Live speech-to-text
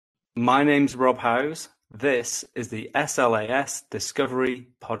My name's Rob Howes. This is the SLAS Discovery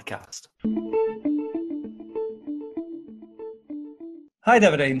Podcast. Hi,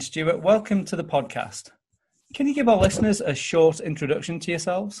 David and Stuart. Welcome to the podcast. Can you give our listeners a short introduction to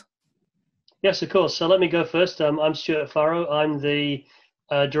yourselves? Yes, of course. So let me go first. I'm Stuart Farrow. I'm the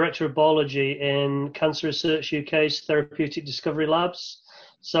Director of Biology in Cancer Research UK's Therapeutic Discovery Labs.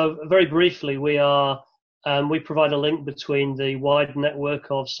 So very briefly, we provide a link between the wide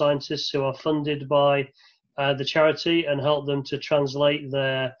network of scientists who are funded by the charity and help them to translate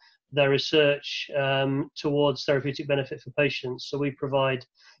their research towards therapeutic benefit for patients. So we provide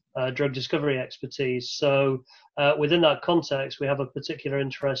drug discovery expertise. So within that context, we have a particular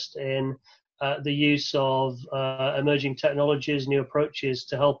interest in the use of emerging technologies, new approaches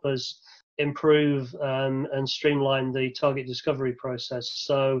to help us improve and streamline the target discovery process.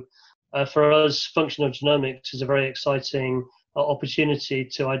 So for us, functional genomics is a very exciting opportunity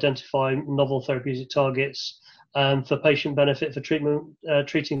to identify novel therapeutic targets for patient benefit for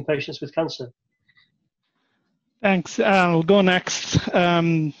treating patients with cancer. Thanks. I'll go next.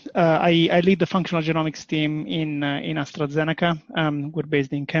 I lead the functional genomics team in AstraZeneca. We're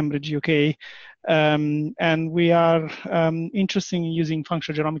based in Cambridge, UK. And we are interested in using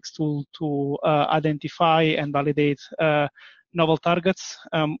functional genomics tool to identify and validate novel targets.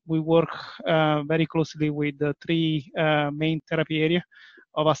 We work very closely with the three main therapy area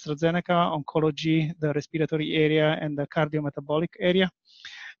of AstraZeneca: oncology, the respiratory area, and the cardiometabolic area.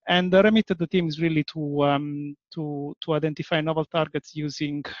 And the remit of the team is really to identify novel targets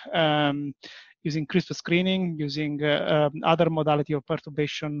using CRISPR screening, using other modality of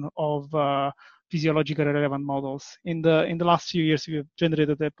perturbation of physiologically relevant models. In the last few years, we have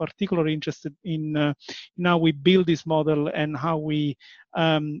generated a particular interest in how we build this model and how we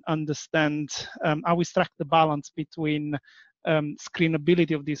understand how we strike the balance between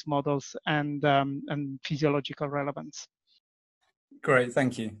screenability of these models and physiological relevance. Great,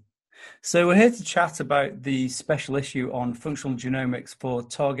 thank you. So we're here to chat about the special issue on functional genomics for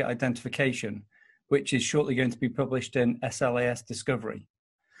target identification, which is shortly going to be published in SLAS Discovery.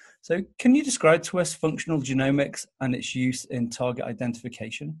 So can you describe to us functional genomics and its use in target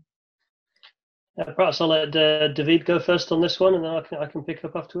identification? Perhaps I'll let David go first on this one, and then I can pick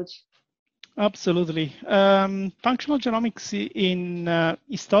up afterwards. Absolutely. Functional genomics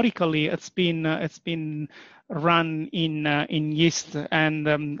historically it's been run in yeast, and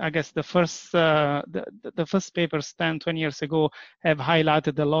I guess the first papers 10-20 years ago have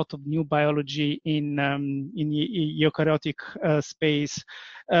highlighted a lot of new biology in eukaryotic space.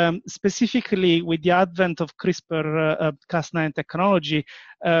 Specifically, with the advent of CRISPR-Cas9 technology,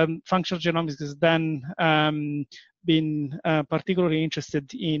 functional genomics has then been particularly interesting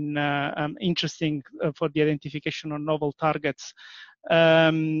for the identification of novel targets.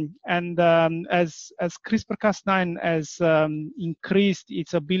 As CRISPR-Cas9 has increased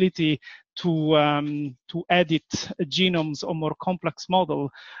its ability to edit genomes or more complex model,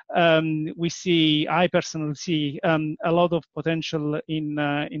 I personally see a lot of potential in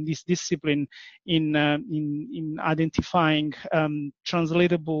this discipline in identifying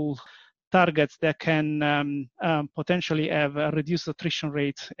translatable targets that can potentially have a reduced attrition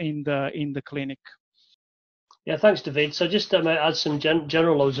rate in the clinic. Yeah, thanks, David. So just add some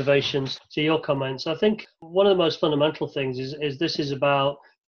general observations to your comments. I think one of the most fundamental things is this is about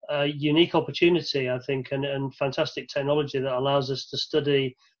a unique opportunity, I think, and fantastic technology that allows us to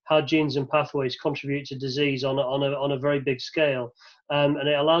study how genes and pathways contribute to disease on a very big scale, and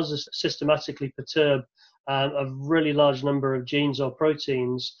it allows us to systematically perturb a really large number of genes or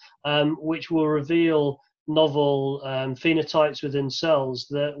proteins, which will reveal novel phenotypes within cells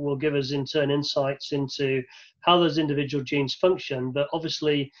that will give us in turn insights into how those individual genes function. But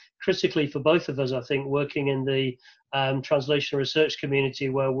obviously, critically for both of us, I think, working in the translational research community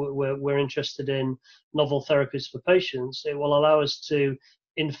where we're interested in novel therapies for patients, it will allow us to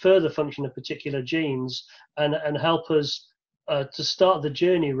infer the function of particular genes and help us to start the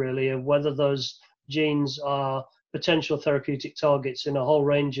journey really of whether those genes are potential therapeutic targets in a whole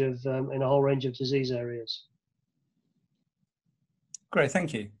range of disease areas. Great,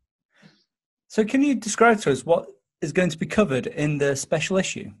 thank you. So can you describe to us what is going to be covered in the special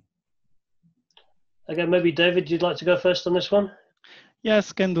issue? Again, maybe David, you'd like to go first on this one?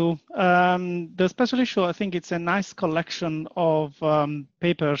 Yes, can do. The special issue, I think it's a nice collection of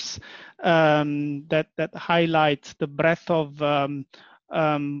papers that highlight the breadth of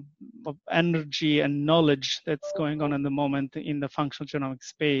energy and knowledge that's going on in the moment in the functional genomics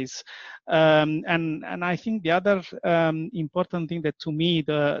space. And I think the other important thing that to me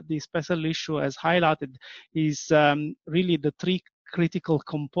the special issue has highlighted is really the three critical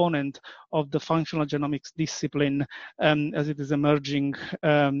component of the functional genomics discipline as it is emerging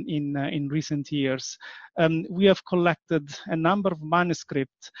in recent years. We have collected a number of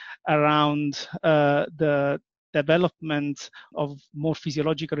manuscripts around the development of more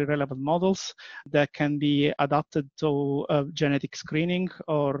physiologically relevant models that can be adapted to genetic screening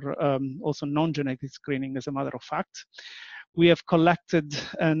or also non-genetic screening, as a matter of fact. We have collected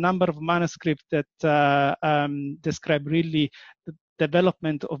a number of manuscripts that describe really the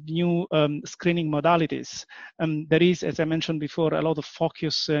development of new screening modalities. There is, as I mentioned before, a lot of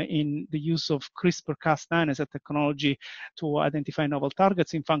focus in the use of CRISPR-Cas9 as a technology to identify novel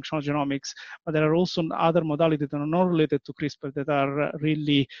targets in functional genomics, but there are also other modalities that are not related to CRISPR that are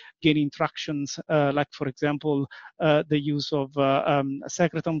really gaining tractions, like, for example, the use of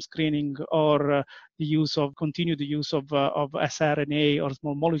secretome screening, or continued use of siRNA or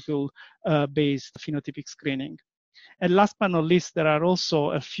small molecule based phenotypic screening. And last but not least, there are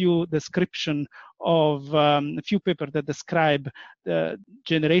also a few description of a few papers that describe the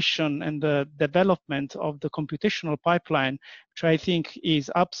generation and the development of the computational pipeline, which I think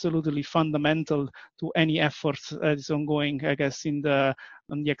is absolutely fundamental to any efforts that is ongoing, I guess, on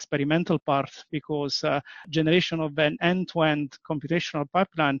the experimental part, because generation of an end-to-end computational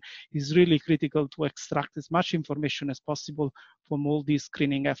pipeline is really critical to extract as much information as possible from all this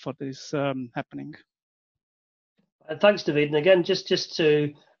screening effort that is happening. Thanks, David. And again, just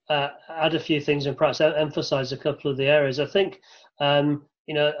to add a few things and perhaps emphasize a couple of the areas. I think, I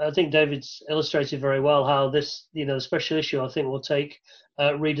think David's illustrated very well how this, the special issue, I think, will take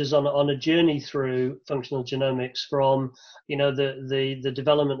readers on a journey through functional genomics from, the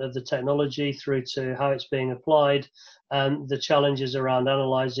development of the technology through to how it's being applied, and the challenges around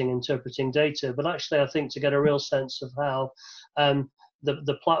analyzing, interpreting data. But actually, I think to get a real sense of how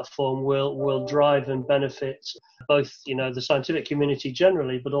the platform will drive and benefit both, the scientific community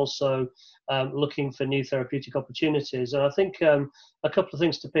generally, but also looking for new therapeutic opportunities. And I think a couple of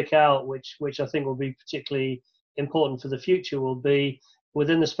things to pick out, which I think will be particularly important for the future, will be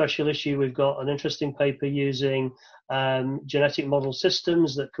within the special issue. We've got an interesting paper using genetic model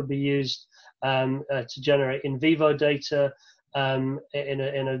systems that could be used to generate in vivo data in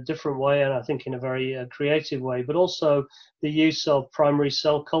a different way, and I think in a very creative way, but also the use of primary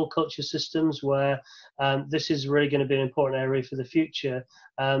cell culture systems, where this is really going to be an important area for the future,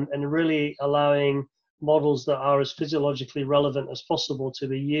 and really allowing models that are as physiologically relevant as possible to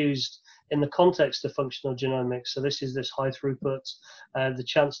be used in the context of functional genomics. So this is this high throughput, the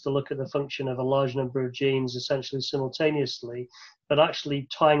chance to look at the function of a large number of genes essentially simultaneously, but actually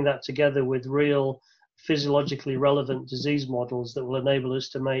tying that together with real physiologically relevant disease models that will enable us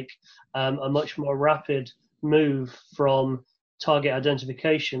to make a much more rapid move from target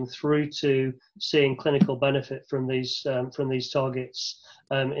identification through to seeing clinical benefit from these targets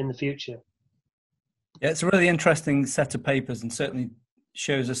in the future. Yeah, it's a really interesting set of papers, and certainly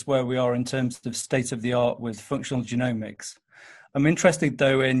shows us where we are in terms of state of the art with functional genomics. I'm interested,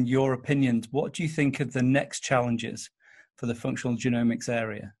 though, in your opinions. What do you think are the next challenges for the functional genomics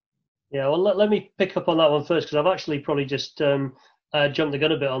area? Yeah, well, let me pick up on that one first, because I've actually probably just jumped the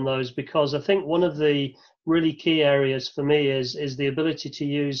gun a bit on those, because I think one of the really key areas for me is the ability to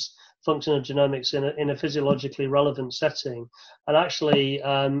use functional genomics in a physiologically relevant setting. And actually,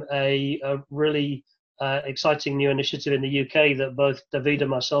 a really exciting new initiative in the UK that both David and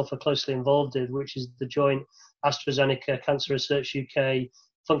myself are closely involved in, which is the joint AstraZeneca Cancer Research UK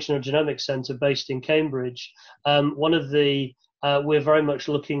Functional Genomics Centre based in Cambridge. We're very much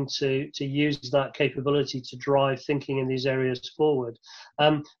looking to use that capability to drive thinking in these areas forward.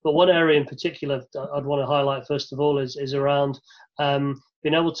 But one area in particular I'd want to highlight first of all is around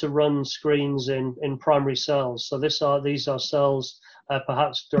being able to run screens in primary cells. So these are cells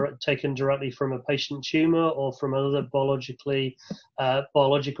perhaps taken directly from a patient tumor or from another biological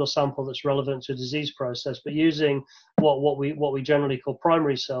sample that's relevant to a disease process, but using what we generally call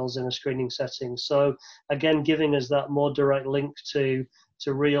primary cells in a screening setting. So again, giving us that more direct link to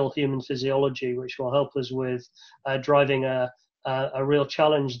real human physiology, which will help us with driving a real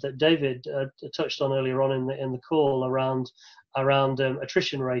challenge that David touched on earlier on in the call around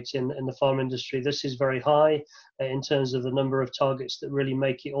attrition rate in the pharma industry. This is very high in terms of the number of targets that really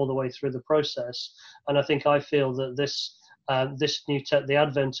make it all the way through the process. And I feel that the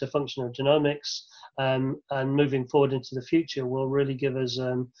advent of functional genomics and moving forward into the future will really give us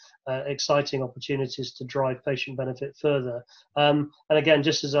exciting opportunities to drive patient benefit further. And again,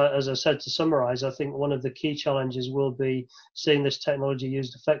 just as I said, to summarize, I think one of the key challenges will be seeing this technology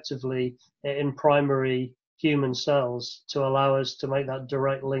used effectively in primary human cells to allow us to make that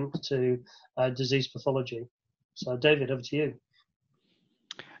direct link to disease pathology. So David, over to you.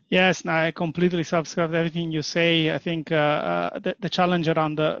 Yes, I completely subscribe to everything you say. I think the challenge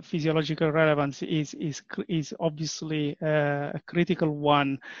around the physiological relevance is obviously a critical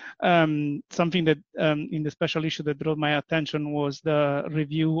one. Something that in the special issue that drew my attention was the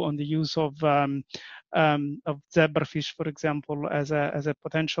review on the use of zebrafish, for example, as a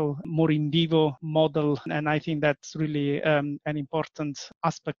potential more in vivo model, and I think that's really an important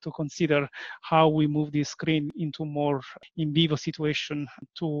aspect to consider, how we move this screen into more in vivo situation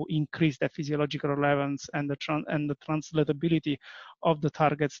to increase the physiological relevance and the translatability of the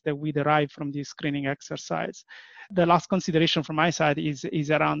targets that we derive from this screening exercise. The last consideration from my side is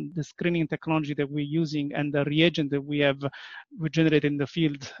around the screening technology that we're using and the reagent that we generated in the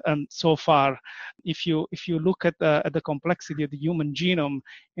field so far. If you look at the complexity of the human genome,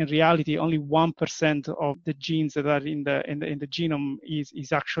 in reality, only 1% of the genes that are in the genome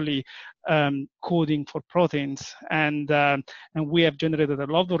is actually coding for proteins, and we have generated a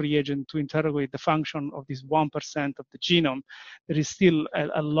lot of reagent to interrogate the function of this 1% of the genome. There is still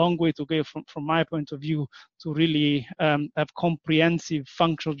a long way to go from my point of view to really have comprehensive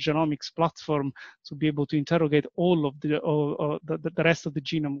functional genomics platform to be able to interrogate all of the rest of the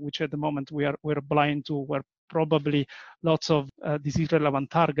genome, which at the moment we're blind to, where probably lots of disease-relevant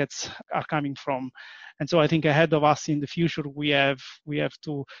targets are coming from. And so I think ahead of us in the future, we have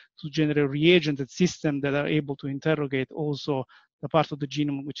to generate reagent and systems that are able to interrogate also the part of the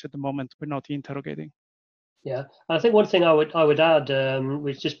genome which at the moment we're not interrogating. Yeah, I think one thing I would add,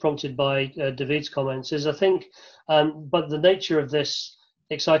 which is just prompted by David's comments, is I think, but the nature of this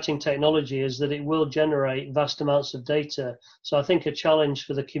exciting technology is that it will generate vast amounts of data. So I think a challenge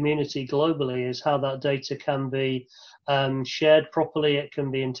for the community globally is how that data can be shared properly, it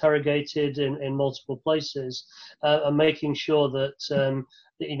can be interrogated in multiple places, and making sure that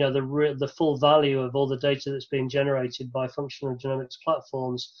the full value of all the data that's being generated by functional genomics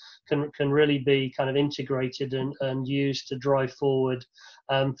platforms can really be kind of integrated and used to drive forward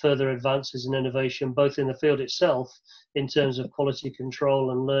further advances in innovation, both in the field itself in terms of quality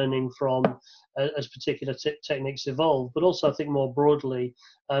control and learning from as particular techniques evolve, but also I think more broadly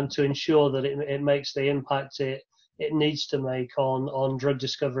to ensure that it makes the impact it needs to make on drug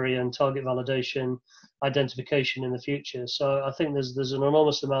discovery and target validation identification in the future. So I think there's an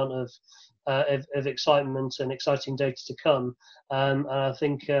enormous amount of excitement and exciting data to come, and I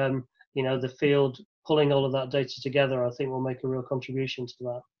think the field pulling all of that data together, I think, will make a real contribution to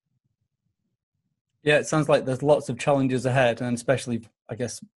that. Yeah, it sounds like there's lots of challenges ahead, and especially, I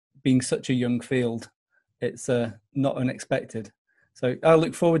guess, being such a young field, it's not unexpected. So I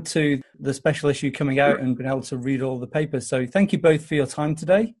look forward to the special issue coming out and being able to read all the papers. So thank you both for your time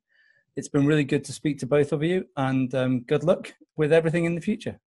today. It's been really good to speak to both of you, and good luck with everything in the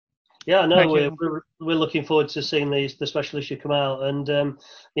future. Yeah, no, we're looking forward to seeing the special issue come out, and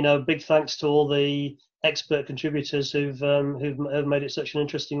big thanks to all the expert contributors who've made it such an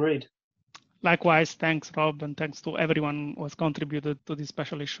interesting read. Likewise, thanks, Rob, and thanks to everyone who has contributed to this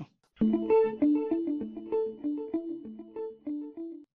special issue.